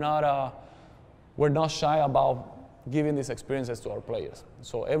we're not shy about giving these experiences to our players.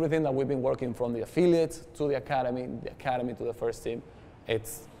 So everything that we've been working from the affiliates to the academy to the first team,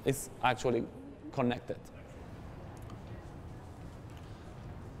 it's actually connected.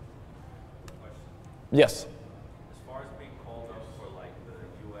 Yes. As far as being called up for like the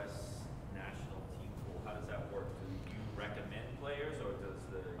U.S. national team pool, how does that work? Do you recommend players, or does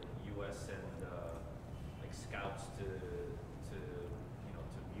the U.S. send like scouts to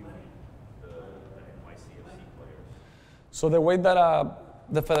view the NYCFC players? So the way that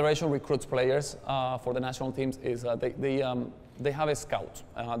the federation recruits players for the national teams is they have a scout.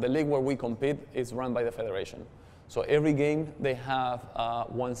 The league where we compete is run by the federation. So every game they have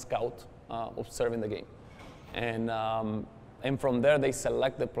one scout observing the game. And from there they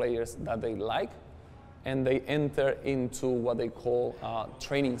select the players that they like, and they enter into what they call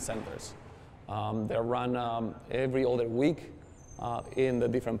training centers. They're run every other week in the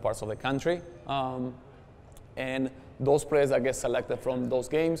different parts of the country. And those players that get selected from those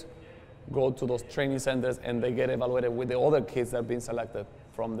games go to those training centers and they get evaluated with the other kids that have been selected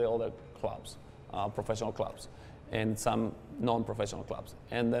from the other clubs, professional clubs, and some non-professional clubs.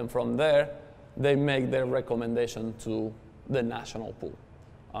 And then from there, they make their recommendation to the national pool.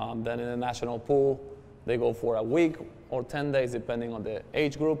 Then in the national pool, they go for a week or 10 days, depending on the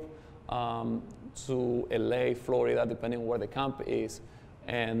age group, to LA, Florida, depending on where the camp is,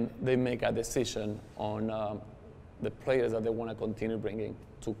 and they make a decision on the players that they want to continue bringing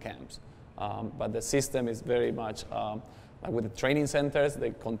to camps. But the system is very much like with the training centers,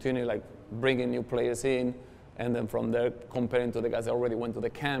 they continue like bringing new players in, and then from there comparing to the guys that already went to the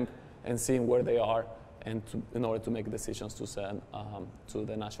camp and seeing where they are, and in order to make decisions to send to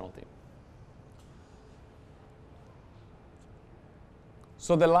the national team.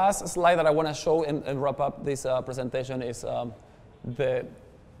 So the last slide that I want to show and wrap up this presentation is the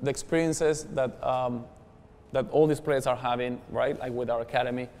experiences that that all these players are having, right, like with our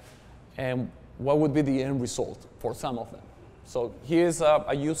academy, and what would be the end result for some of them. So here's a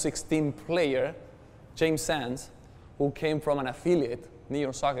U16 player, James Sands, who came from an affiliate, New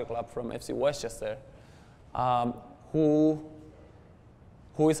York Soccer Club from FC Westchester, who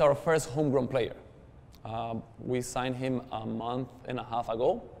is our first homegrown player. We signed him a month and a half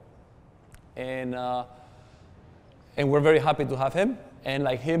ago, and we're very happy to have him. And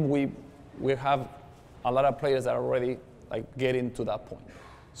like him, we have a lot of players that are already like getting to that point.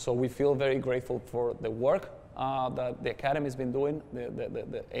 So we feel very grateful for the work that the academy has been doing,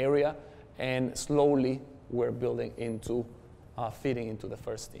 the area, and slowly we're building into fitting into the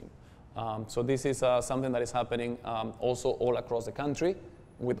first team. So this is something that is happening also all across the country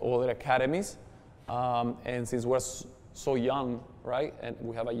with other academies. And since we're so young, right, and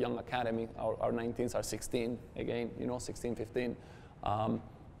we have a young academy, our 19s are 16, again, 16, 15,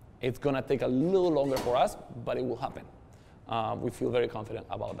 it's going to take a little longer for us, but it will happen. We feel very confident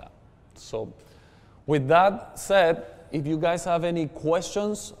about that. So with that said, if you guys have any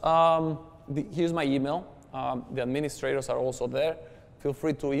questions, here's my email. The administrators are also there. Feel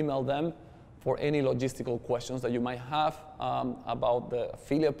free to email them for any logistical questions that you might have about the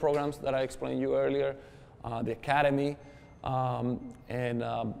affiliate programs that I explained you earlier, the academy, and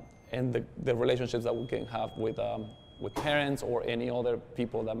the relationships that we can have with parents or any other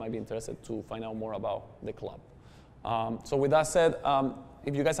people that might be interested to find out more about the club. So with that said,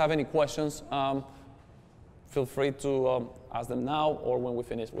 if you guys have any questions, feel free to ask them now or when we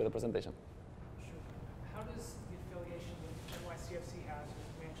finish with the presentation. Sure. How does the affiliation that NYCFC has with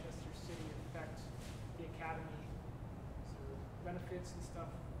Manchester City affect the academy sort of benefits and stuff,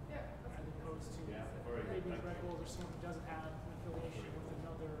 as opposed to maybe Red Bulls or someone who doesn't have an affiliation with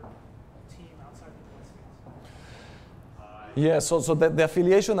another team outside the United States? Yeah, so the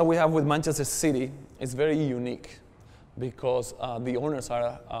affiliation that we have with Manchester City is very unique because the owners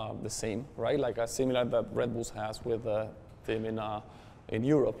are the same, right? Like similar that Red Bulls has with the team in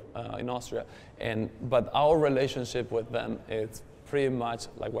Europe, in Austria. But our relationship with them is pretty much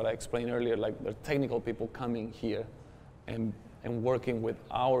like what I explained earlier, like they're technical people coming here and working with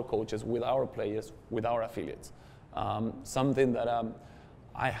our coaches, with our players, with our affiliates. Something that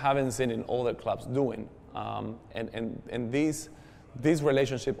I haven't seen in other clubs doing. And this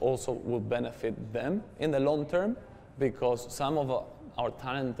relationship also will benefit them in the long term because some of our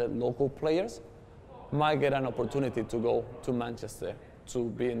talented local players might get an opportunity to go to Manchester to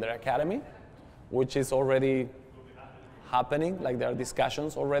be in their academy, which is already happening. Like there are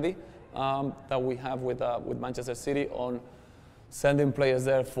discussions already that we have with Manchester City on sending players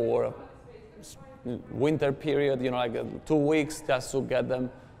there for winter period, like 2 weeks just to get them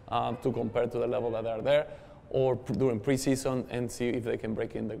to compare to the level that they're there, or during preseason and see if they can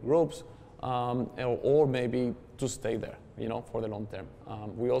break in the groups, or maybe to stay there, for the long term.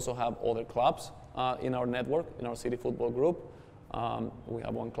 We also have other clubs in our network, in our City Football Group. We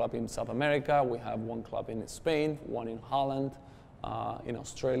have one club in South America, we have one club in Spain, one in Holland, in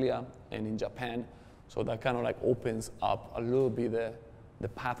Australia, and in Japan. So that kind of like opens up a little bit the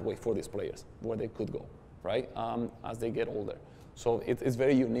pathway for these players, where they could go, right, as they get older. So it's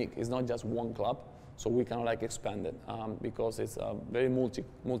very unique. It's not just one club. So we kind of like expand it because it's very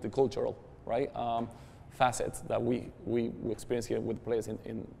multicultural, right, facets that we experience here with players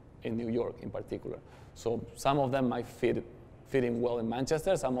in New York in particular. So some of them might fit in well in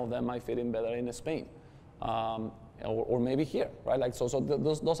Manchester. Some of them might fit in better in Spain, or maybe here, right? Like so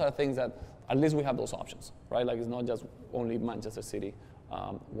those are things that at least we have those options, right? Like it's not just only Manchester City,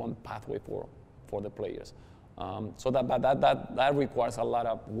 one pathway for the players. So that requires a lot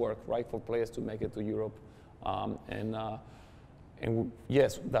of work, right, for players to make it to Europe.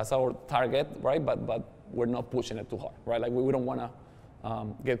 Yes, that's our target, right? But we're not pushing it too hard, right? Like we don't want to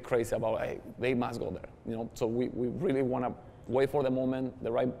get crazy about, hey, they must go there, you know. So we really want to wait for the moment,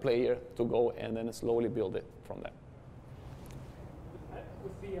 the right player to go, and then slowly build it from there.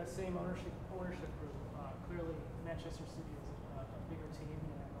 With the same ownership group, clearly Manchester City is a bigger team,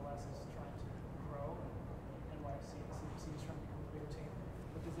 and MLS is trying to grow, and NYCFC is trying to become a bigger team.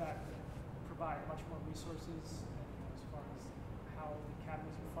 But does that provide much more resources as far as how the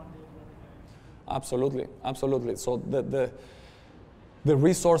academies are funded? Absolutely, absolutely. So the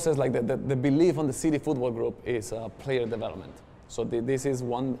resources, like the belief on the City Football Group is player development. So this is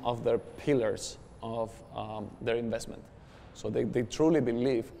one of their pillars of their investment. So they truly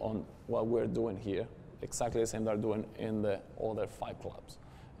believe on what we're doing here, exactly the same they're doing in the other 5 clubs.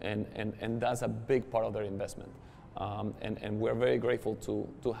 And that's a big part of their investment. And we're very grateful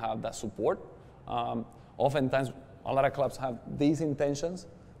to have that support. Oftentimes, a lot of clubs have these intentions,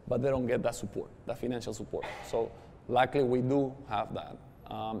 but they don't get that support, that financial support. So luckily we do have that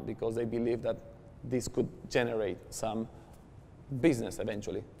because they believe that this could generate some business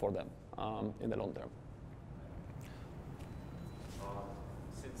eventually for them in the long term.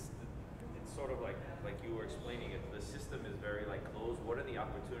 It's sort of like you were explaining it, the system is very closed. What are the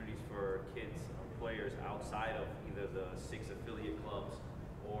opportunities for kids or players outside of either the 6 affiliate clubs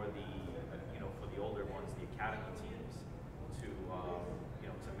or the for the older ones, the academy teams, to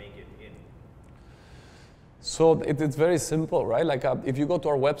to make it in? So it's very simple, right? Like if you go to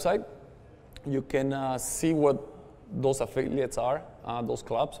our website, you can see what those affiliates are, those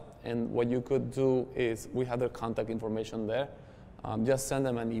clubs, and what you could do is we have their contact information there. Just send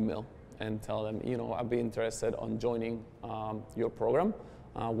them an email and tell them, I'd be interested on joining your program.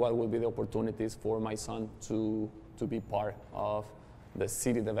 What would be the opportunities for my son to be part of the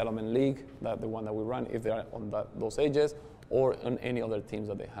City Development League, the one that we run, if they are on those ages, or on any other teams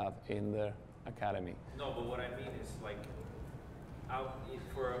that they have in their academy. No, but what I mean is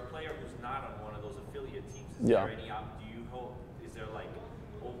for a player who's not on one of those affiliate teams, is there any is there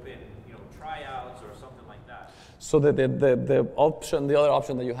open tryouts or something like that? So the other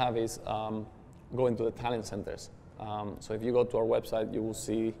option that you have is going to the talent centers. So if you go to our website, you will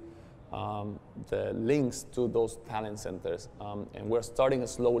see the links to those talent centers, and we're starting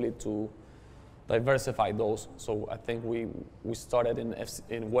slowly to diversify those. So I think we started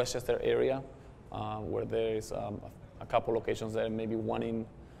in Westchester area, where there is a couple locations there, maybe one in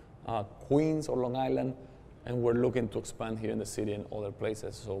Queens or Long Island, and we're looking to expand here in the city and other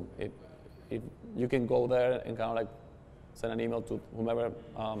places. So if you can go there and kind of send an email to whomever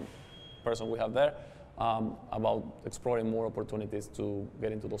person we have there about exploring more opportunities to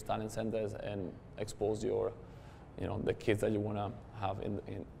get into those talent centers and expose your, the kids that you want to have in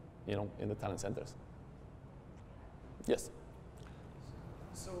the talent centers. Yes.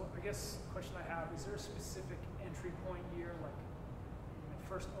 So I guess the question I have, is there a specific entry point year, like when they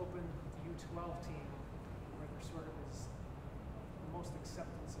first opened the U12 team, where there sort of is the most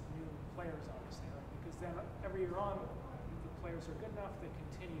acceptance of new players, obviously, right? Because then every year on, if the players are good enough, they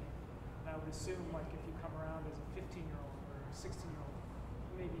continue. And I would assume, if you come around as a 15-year-old or a 16-year-old,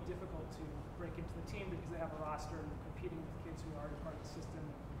 it may be difficult to break into the team because they have a roster and you're competing with kids who are already part of the system.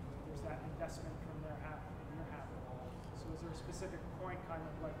 There's that investment from their half and your half. So is there a specific point, kind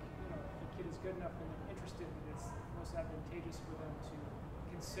of if the kid is good enough and interested, that it's most advantageous for them to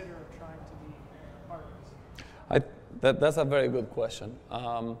consider trying to be part of this? That's a very good question.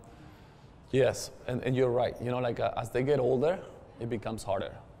 Yes, and you're right. As they get older, it becomes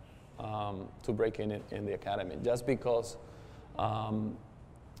harder to break in the academy, just because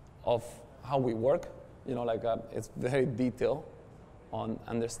of how we work. It's very detailed on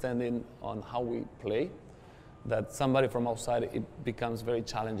understanding on how we play, that somebody from outside, it becomes very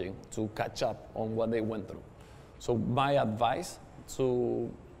challenging to catch up on what they went through. So my advice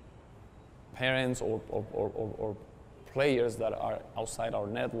to parents or players that are outside our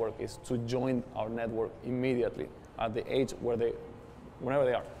network is to join our network immediately at the age whenever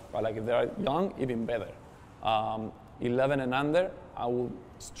they are. Right? If they are young, even better. 11 and under, I would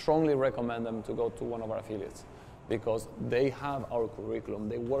strongly recommend them to go to one of our affiliates, because they have our curriculum,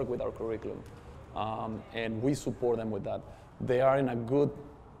 they work with our curriculum, and we support them with that. They are in a good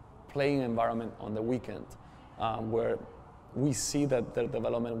playing environment on the weekend, where we see that their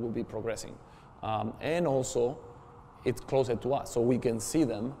development will be progressing. And also, it's closer to us, so we can see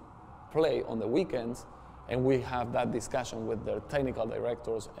them play on the weekends, and we have that discussion with their technical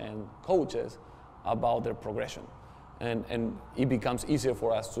directors and coaches about their progression. And it becomes easier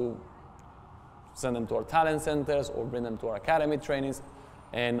for us to send them to our talent centers or bring them to our academy trainings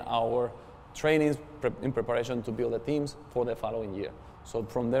and our trainings in preparation to build the teams for the following year. So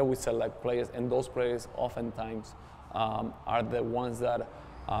from there we select players, and those players oftentimes are the ones that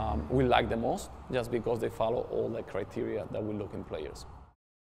we like the most, just because they follow all the criteria that we look in players.